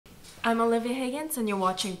I'm Olivia Higgins, and you're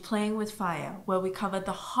watching Playing with Fire, where we cover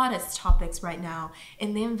the hottest topics right now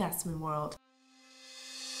in the investment world.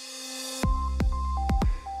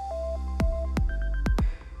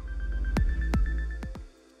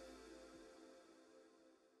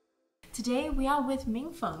 Today we are with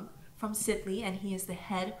Ming Feng from Sidley, and he is the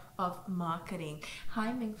head of marketing.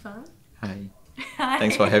 Hi, Ming Feng. Hi. Hi.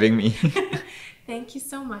 Thanks for having me. Thank you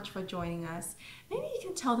so much for joining us. Maybe you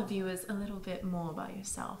can tell the viewers a little bit more about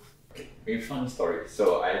yourself. Very fun story.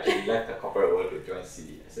 So I actually left the corporate world to join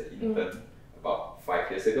Silly as an intern about 5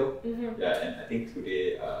 years ago. Yeah, and I think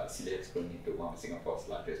today Silly has grown into one of Singapore's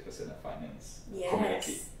largest personal finance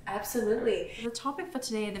community. Yes, absolutely. The topic for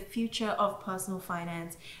today, the future of personal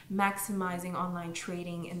finance, maximizing online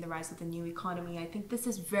trading in the rise of the new economy. I think this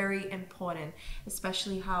is very important,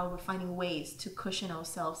 especially how we're finding ways to cushion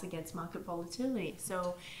ourselves against market volatility.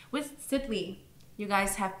 So with Sidley, you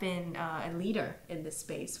guys have been a leader in this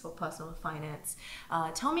space for personal finance.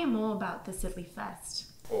 Tell me more about the Sidley Fest.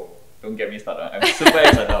 Oh, don't get me started. I'm super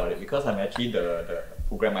excited about it because I'm actually the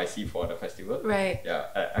program IC for the festival. Right.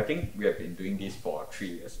 Yeah, I think we have been doing this for 3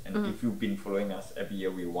 years, and if you've been following us every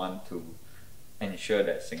year, we want to ensure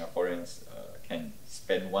that Singaporeans can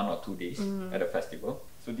spend 1 or 2 days at the festival.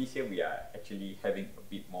 So this year we are actually having a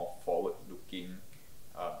bit more forward-looking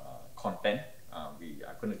content. We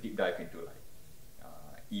are going to deep dive into like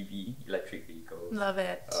EV, electric vehicles. Love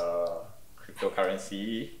it.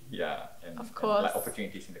 Cryptocurrency, yeah, and like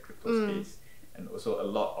opportunities in the crypto space, and also a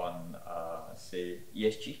lot on say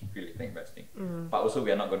ESG related investing. But also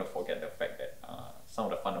we are not going to forget the fact that some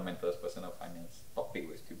of the fundamentals personal finance topic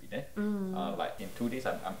will still be there. Like in 2 days,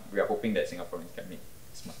 we are hoping that Singaporeans can make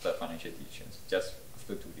smarter financial decisions just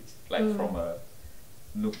after 2 days. Like from a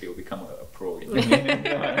noob, they will become a pro.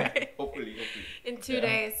 Hopefully. In 2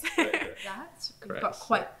 days. Correct. That's got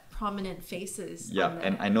quite prominent faces. Yeah,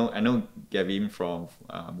 and I know Gavin from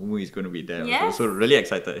Moomoo is going to be there. Yes. So really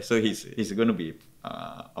excited. So he's going to be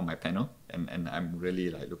on my panel, and I'm really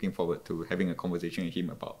like looking forward to having a conversation with him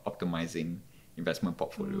about optimizing investment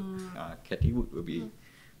portfolio. Kathy Wood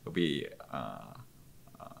will be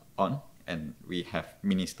on, and we have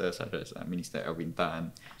ministers such as Minister Alvin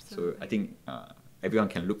Tan. So I think everyone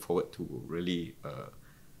can look forward to really,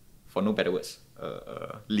 for no better words,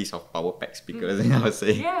 list of power packs because I would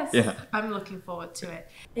say. Yes, yeah. I'm looking forward to it.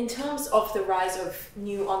 In terms of the rise of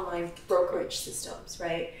new online brokerage systems,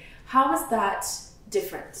 right? How is that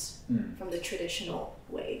different from the traditional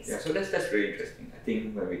ways? Yeah, so that's really interesting. I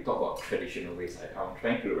think when we talk about traditional ways, I'm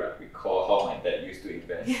trying to recall how my dad used to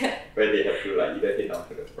invest, where they have to like either head down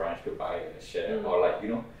to the branch to buy a share or like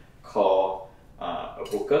call a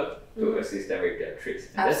broker to assist them with their trades.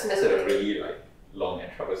 And that's a really like long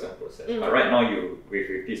and troublesome process. But right now,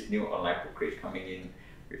 with this new online brokerage coming in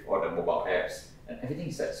with all the mobile apps, and everything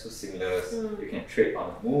is like so seamless. You can trade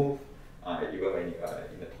on the move, even when you are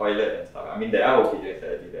in the toilet and stuff. I mean, there are occasions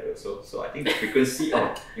that I do that also. So I think the frequency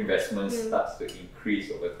of investment starts to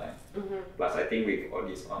increase over time. Plus, I think with all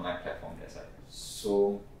these online platforms, there's like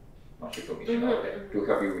so much information out there to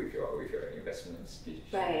help you with your investments decision.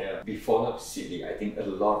 Right. Yeah. Before Silly, I think a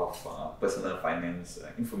lot of personal finance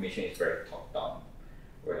information is very top down,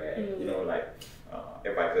 where like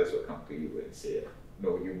advisors will come to you and say,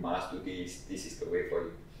 no, you must do this. This is the way for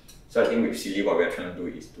you. So I think with Silly, what we're trying to do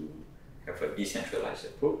is to have a decentralized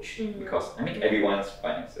approach because I mean everyone's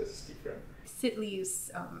finances is different. Sidley's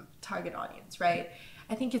target audience, right?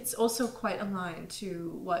 I think it's also quite aligned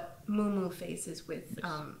to what Moomoo faces with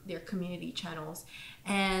their community channels.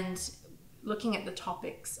 And looking at the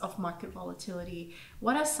topics of market volatility,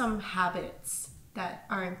 what are some habits that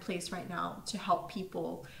are in place right now to help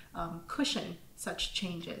people cushion such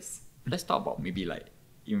changes? Let's talk about maybe like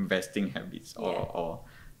investing habits or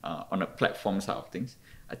on a platform side of things.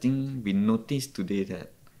 I think we noticed today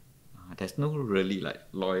that there's no really like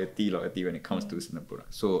loyalty when it comes to certain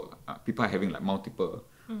products. So people are having like multiple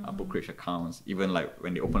brokerage accounts. Even like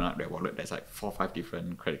when they open up their wallet, there's like 4 or 5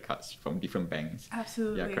 different credit cards from different banks.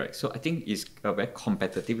 Absolutely. Yeah, correct. So I think it's a very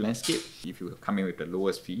competitive landscape. If you come in with the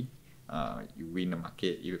lowest fee, you win the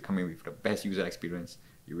market. If you come in with the best user experience,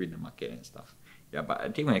 you win the market and stuff. Yeah, but I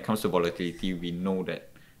think when it comes to volatility, we know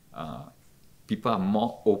that people are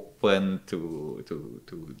more open to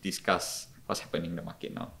discuss what's happening in the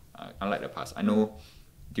market now. Unlike the past, I know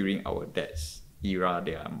during our dad's era,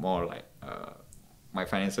 they are more like, my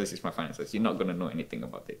finances is my finances. You're not going to know anything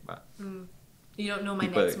about it. But you don't know my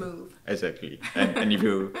next move. Exactly. And if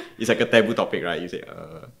you, it's like a taboo topic, right? You say,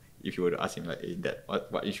 if you were to ask him like, hey, Dad,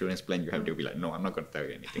 what insurance plan you have, they'll be like, no, I'm not going to tell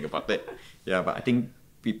you anything about that. Yeah, but I think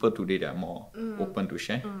people today, they are more open to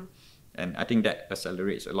share. And I think that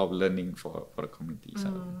accelerates a lot of learning for the community.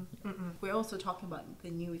 So, yeah. We're also talking about the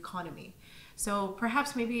new economy. So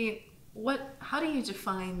perhaps maybe how do you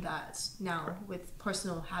define that now with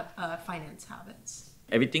personal finance habits?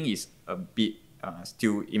 Everything is a bit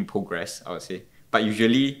still in progress, I would say. But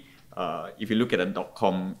usually, if you look at the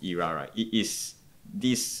 .com era, right, it is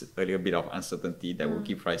this a little bit of uncertainty that will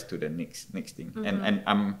give rise to the next thing. And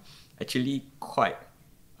I'm actually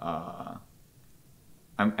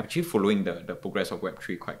I'm actually following the progress of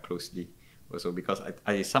Web3 quite closely also, because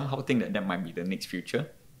I somehow think that might be the next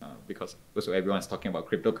future. Because also everyone's talking about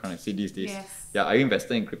cryptocurrency these days. Yes. Yeah, are you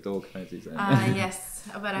invested in cryptocurrencies? Yes,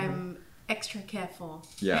 but I'm extra careful.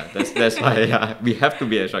 Yeah, that's why we have to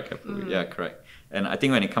be extra careful. Yeah, correct. And I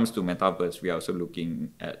think when it comes to metaverse, we are also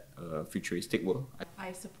looking at a futuristic world.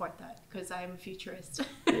 I support that because I'm a futurist.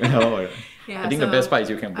 Yeah. I think the best part is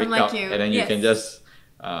you can wake up and then you can just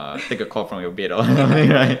take a call from your bed or something,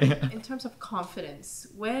 right? In terms of confidence,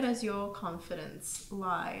 where does your confidence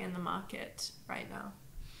lie in the market right now?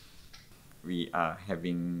 We are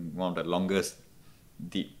having one of the longest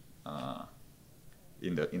dip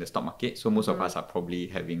in the stock market. So most of us are probably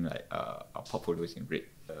having like our portfolios in red.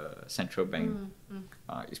 Central bank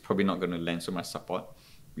is probably not going to lend so much support.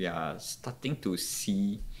 We are starting to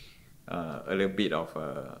see a little bit of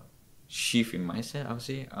a shift in mindset, I would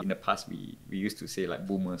say. In the past, we used to say like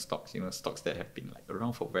boomer stocks, stocks that have been like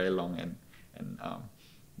around for very long, and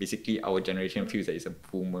basically our generation feels that it's a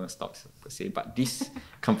boomer stocks per se. But these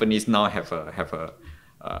companies now have a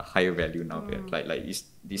higher value now.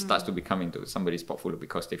 This starts to become into somebody's portfolio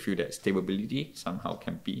because they feel that stability somehow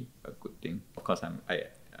can be a good thing. Of course, I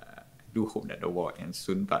do hope that the war ends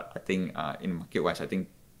soon, but I think in market-wise, I think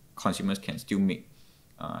consumers can still make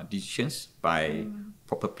decisions by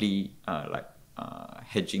probably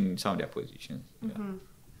hedging some of their positions. Yeah.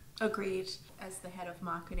 Agreed. As the head of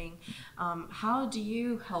marketing, how do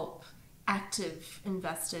you help active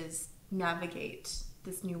investors navigate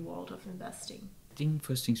this new world of investing? I think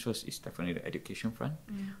first things first is definitely the education front.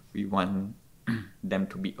 We want them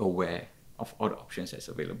to be aware of all the options that's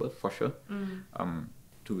available, for sure.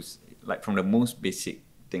 To like from the most basic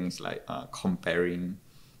things like comparing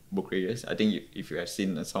brokerages. I think if you have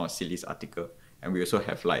seen some of Silly's article, and we also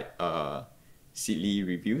have like Silly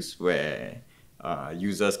reviews where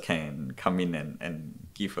users can come in and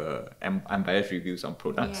give unbiased reviews on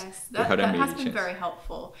products. Yes, that has been very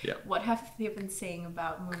helpful. Yeah. What have they been saying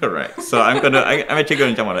about moomoo? Correct. So I'm actually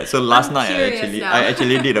going to jump on that. So last night I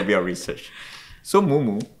actually did a bit of research. So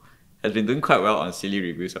moomoo has been doing quite well on Silly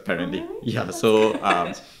reviews apparently. Really? Yeah. So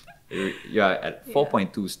you are at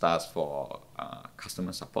 4.2 stars for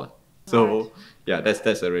customer support. So yeah,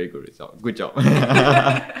 that's a really good result. Good job.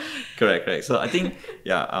 Correct. So I think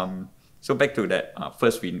so back to that.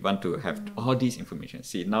 First, we want to have all this information.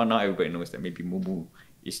 See, now everybody knows that maybe moomoo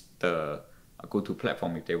is the go-to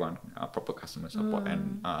platform if they want proper customer support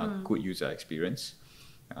and good user experience.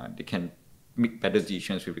 They can make better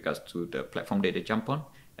decisions with regards to the platform that they jump on,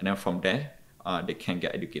 and then from there, they can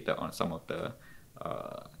get educated on some of the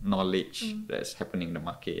knowledge that's happening in the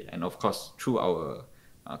market. And of course, through our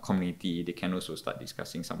community, they can also start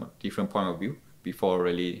discussing some different point of view before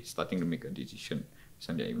really starting to make a decision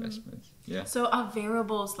on their investments. Yeah. So are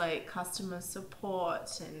variables like customer support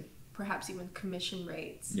and perhaps even commission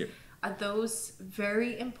rates, are those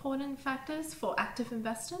very important factors for active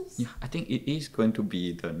investors? Yeah, I think it is going to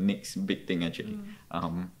be the next big thing actually.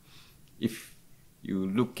 If you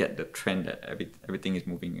look at the trend that everything is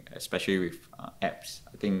moving, especially with apps,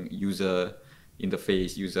 I think user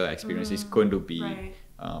interface, user experience is going to be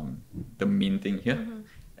the main thing here.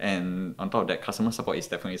 And on top of that, customer support is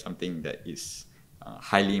definitely something that is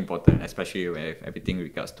highly important, especially with everything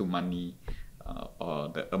regards to money or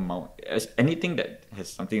the amount. Anything that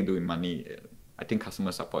has something to do with money, I think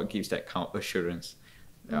customer support gives that kind of assurance.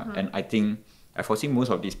 And I think I foresee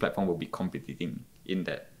most of these platforms will be competing in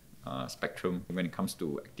that spectrum when it comes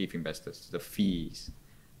to active investors. The fees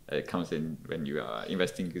that comes in when you are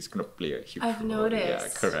investing is going to play a huge role. I've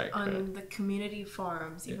noticed correct. The community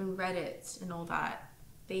forums, even Reddit and all that,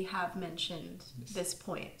 they have mentioned this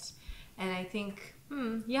point. And I think,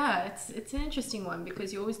 it's an interesting one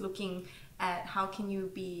because you're always looking at how can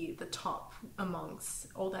you be the top amongst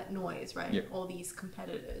all that noise, right? Yep. All these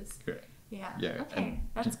competitors. Correct. Yeah. Okay,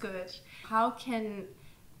 that's good. How can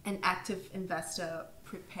an active investor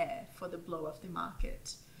prepare for the blow of the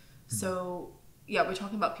market? So, we're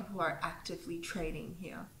talking about people who are actively trading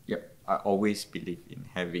here. Yep. I always believe in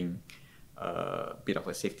having a bit of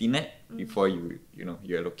a safety net before you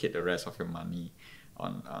allocate the rest of your money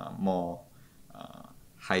on more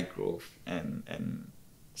high growth and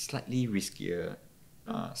slightly riskier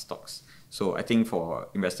stocks. So I think for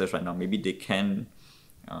investors right now, maybe they can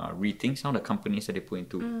rethink some of the companies that they put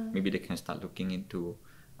into. Maybe they can start looking into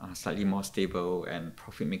slightly more stable and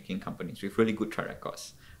profit-making companies with really good track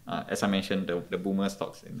records. As I mentioned, the boomer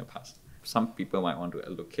stocks in the past. Some people might want to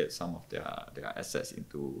allocate some of their assets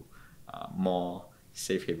into more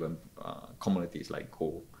safe haven commodities like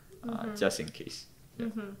gold, just in case. Yeah.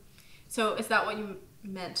 So is that what you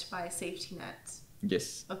meant by safety net?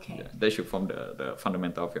 Yes. Okay. Yeah, that should form the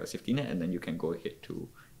fundamental of your safety net, and then you can go ahead to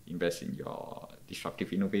invest in your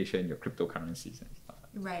disruptive innovation, your cryptocurrencies and stuff.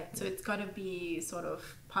 Right. So it's got to be sort of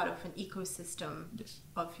part of an ecosystem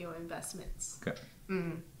of your investments. Okay.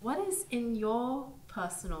 What is in your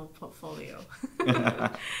personal portfolio?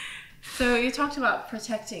 So you talked about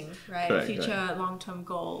protecting, right? Future long-term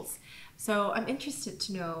goals. So I'm interested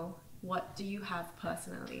to know, what do you have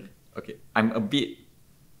personally? Okay. I'm a bit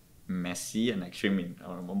messy and extreme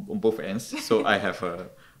on both ends. So I have a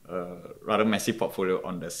rather messy portfolio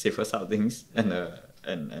on the safer side of things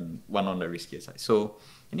and one on the riskier side. So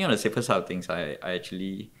I think on the safer side of things, I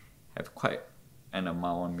actually have quite an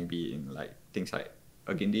amount, maybe in like things like,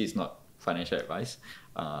 again, this is not financial advice,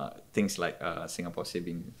 things like Singapore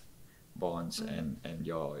saving bonds and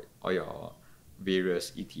your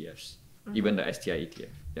various ETFs, even the STI ETF.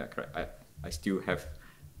 Yeah, correct. I still have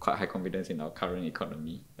quite high confidence in our current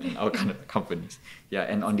economy and our current companies. Yeah,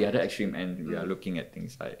 and on the other extreme end, we are looking at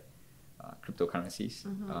things like cryptocurrencies,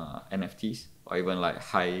 NFTs, or even like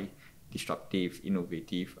high disruptive,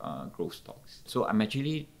 innovative growth stocks. So I'm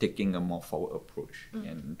actually taking a more forward approach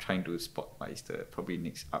and trying to spot what is the probably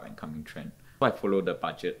next up and coming trend. So I follow the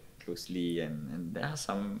budget closely, and there are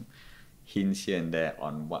some hints here and there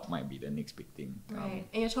on what might be the next big thing. Right.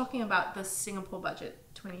 And you're talking about the Singapore budget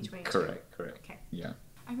 2022. Correct. Okay. Yeah.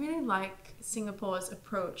 I really like Singapore's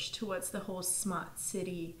approach towards the whole smart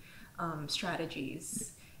city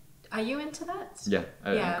strategies. Are you into that?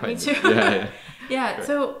 Yeah, me too. Yeah.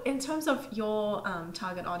 So in terms of your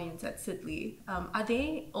target audience at Sidley, are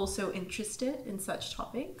they also interested in such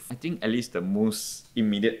topics? I think at least the most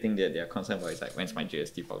immediate thing that they're concerned about is like, when's my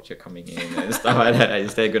GST voucher coming in and stuff like that.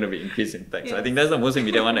 Is there going to be increase in tax? Yes. I think that's the most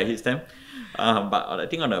immediate one that hits them. But I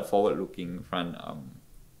think on the forward-looking front,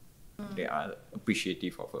 they are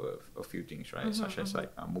appreciative of a few things, right? Such as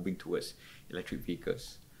like moving towards electric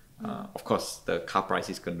vehicles. Of course, the car price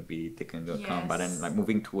is going to be taken into account, but then like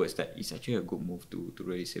moving towards that is actually a good move to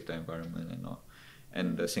really save the environment and all.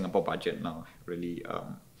 And the Singapore budget now really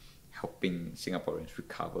helping Singaporeans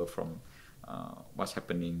recover from what's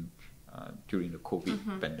happening during the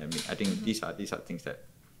COVID pandemic. I think these are things that,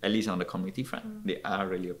 at least on the community front, they are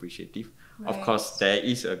really appreciative. Right. Of course, there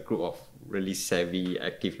is a group of really savvy,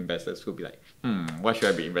 active investors who'll be like, what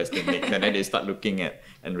should I be investing in next? And then they start looking at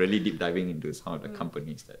and really deep diving into some of the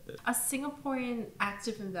companies that... Are Singaporean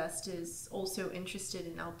active investors also interested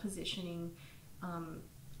in our positioning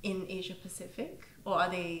in Asia Pacific? Or are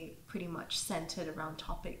they pretty much centered around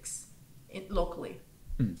topics locally?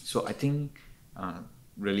 So I think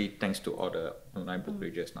really thanks to all the online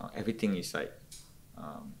brokerages now, everything is like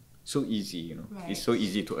so easy, you know. Right. It's so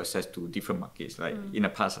easy to access to different markets. Like in the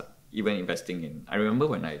past, even investing in, I remember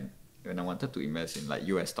when I wanted to invest in like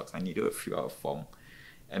US stocks, I needed a few hour form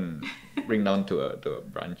and bring down to a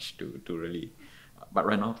branch to really. But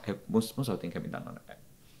right now, most of the things can be done on the app.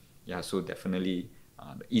 Yeah, so definitely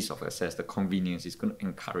the ease of access, the convenience is going to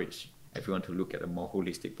encourage everyone to look at a more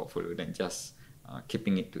holistic portfolio than just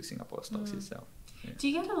keeping it to Singapore stocks itself. Yeah. Do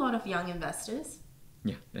you get a lot of young investors?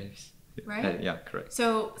 Yeah, there is. Right? Yeah, correct.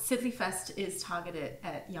 So Sidley Fest is targeted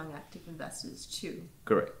at young active investors too.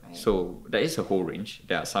 Correct. Right? So there is a whole range.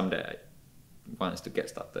 There are some that want us to get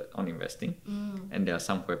started on investing, and there are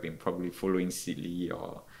some who have been probably following Sidley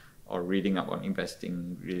or reading up on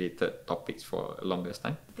investing related topics for a longer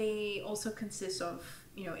time. They also consist of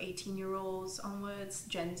 18-year-olds onwards,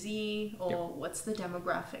 Gen Z, or what's the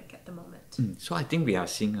demographic at the moment? So I think we are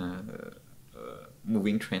seeing a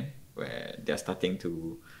moving trend where they're starting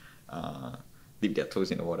to dip their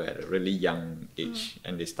toes in the water at a really young age,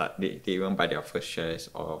 and they even buy their first shares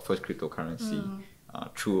or first cryptocurrency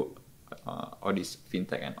through all this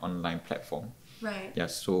fintech and online platform. Right. Yeah.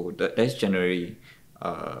 So that's generally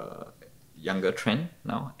younger trend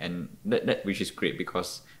now, and that which is great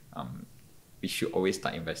because we should always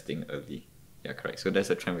start investing early. Yeah, correct. So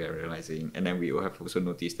that's a trend we are realizing, and then we have also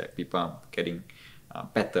noticed that people are getting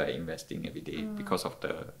better at investing every day because of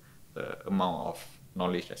the amount of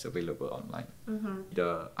knowledge that's available online.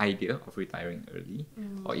 The idea of retiring early,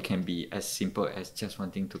 or it can be as simple as just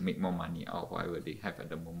wanting to make more money out of whatever they have at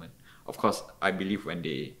the moment. Of course, I believe when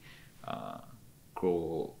they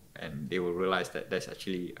grow, and they will realize that there's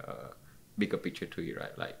actually a bigger picture to it,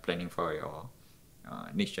 right? Like planning for your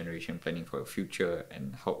next generation, planning for the future,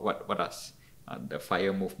 and what does the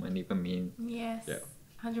FIRE movement even mean? Yes,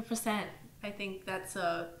 100%. I think that's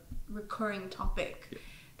a recurring topic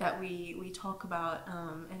that we talk about,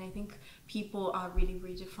 and I think people are really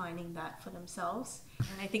redefining that for themselves,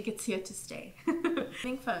 and I think it's here to stay.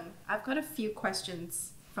 Ming Feng, I've got a few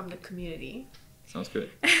questions from the community. Sounds good.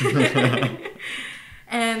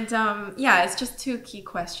 And it's just two key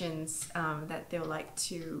questions that they'll like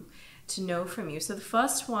to know from you. So the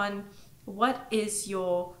first one, what is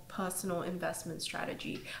your personal investment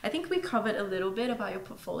strategy? I think we covered a little bit about your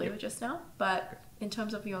portfolio just now, but in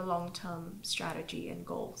terms of your long-term strategy and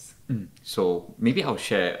goals. So maybe I'll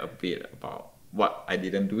share a bit about what I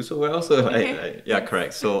didn't do so well. So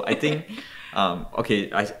correct. So I think,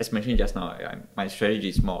 as mentioned just now, my strategy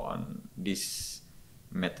is more on this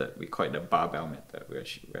method. We call it the barbell method,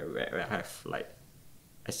 where I have like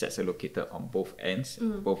assets allocated on both ends,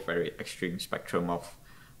 both very extreme spectrum of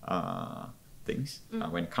things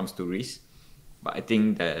when it comes to risk. But I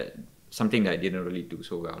think that something that I didn't really do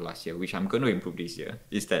so well last year, which I'm going to improve this year,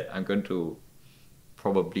 is that I'm going to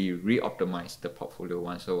probably re-optimize the portfolio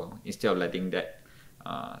once in a while, instead of letting that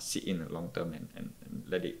sit in the long term and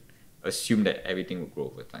let it assume that everything will grow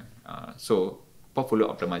over time. So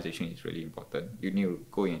portfolio optimization is really important. You need to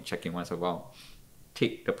go in and check in once in a while,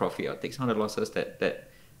 take the profit or take some of the losses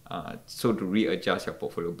so to readjust your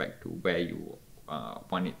portfolio back to where you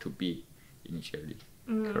want it to be initially.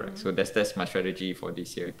 Correct. So that's my strategy for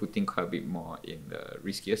this year, putting quite a bit more in the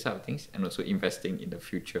riskier side of things, and also investing in the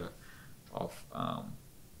future of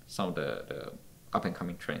some of the up and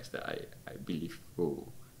coming trends that I believe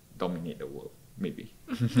will dominate the world, maybe.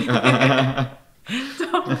 Dominate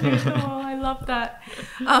the world, I love that.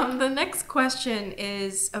 The next question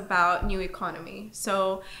is about new economy.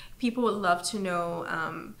 So people would love to know,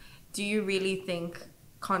 do you really think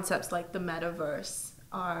concepts like the metaverse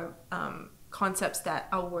are concepts that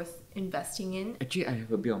are worth investing in? Actually, I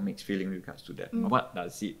have a bit of mixed feeling in regards to that. What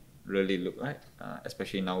does it really look like,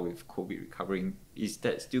 especially now with COVID recovering? Is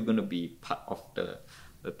that still going to be part of the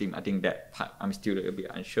theme? I think that part I'm still a little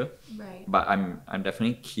bit unsure. Right. But I'm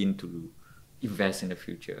definitely keen to invest in the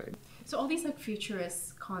future. So all these like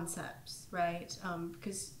futurist concepts, right?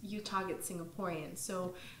 Because you target Singaporeans.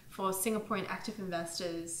 So for Singaporean active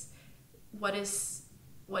investors, what is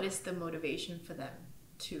the motivation for them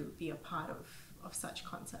to be a part of such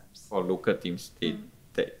concepts? For local teams,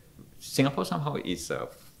 Singapore somehow is a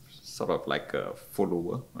sort of like a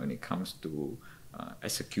follower when it comes to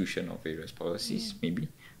execution of various policies. Maybe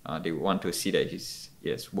they want to see that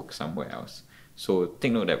it's worked somewhere else. So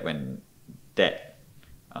take note that when that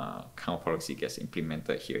kind of policy gets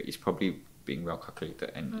implemented here, it's probably being well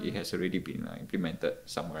calculated, and it has already been implemented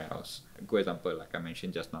somewhere else. A good example, like I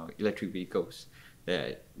mentioned just now, electric vehicles.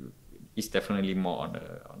 That is definitely more on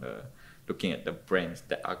the looking at the brands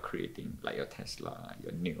that are creating, like your Tesla,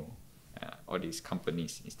 your NIO, all these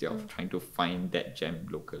companies, instead of trying to find that gem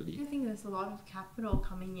locally. I think there's a lot of capital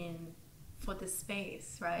coming in for this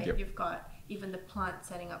space, right? Yep. You've got even the plant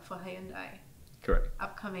setting up for Hyundai. Correct.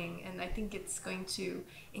 Upcoming, and I think it's going to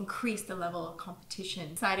increase the level of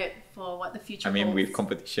competition. Excited for what the future I mean, holds. with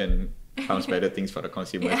competition comes better things for the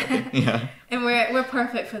consumers, I think. Yeah. And we're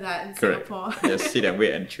perfect for that in Correct. Singapore. Just sit and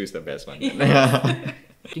wait and choose the best one. Yes.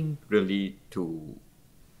 I think really to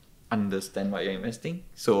understand what you're investing.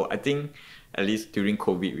 So I think at least during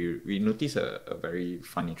COVID, we noticed a very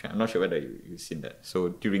funny trend. I'm not sure whether you've seen that. So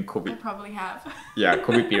during COVID, I probably have.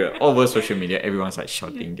 COVID period, all over social media, everyone's like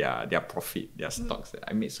shouting their profit, their stocks.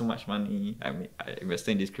 I made so much money. I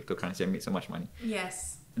invested in this cryptocurrency. I made so much money.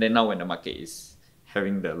 Yes. And then now when the market is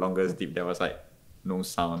having the longest dip, there was like no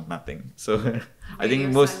sound, nothing. So I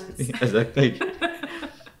think exactly.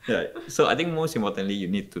 Yeah. So I think most importantly, you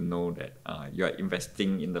need to know that you are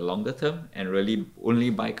investing in the longer term, and really only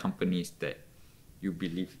buy companies that you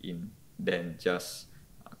believe in, than just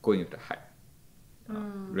going with the hype.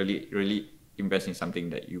 Really invest in something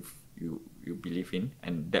that you believe in,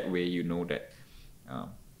 and that way you know that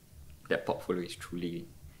that portfolio is truly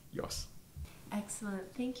yours.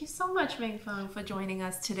 Excellent. Thank you so much, Ming Feng, for joining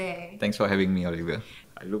us today. Thanks for having me, Olivia.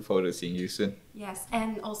 I look forward to seeing you soon. Yes,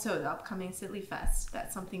 and also the upcoming Sidley Fest.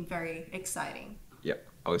 That's something very exciting. Yep.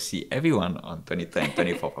 I'll see everyone on 23rd and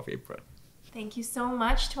 24th of April. Thank you so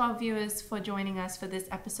much to our viewers for joining us for this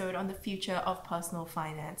episode on the future of personal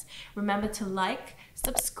finance. Remember to like,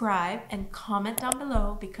 subscribe, and comment down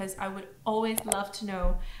below, because I would always love to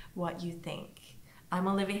know what you think. I'm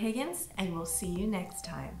Olivia Higgins, and we'll see you next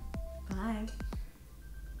time. Bye.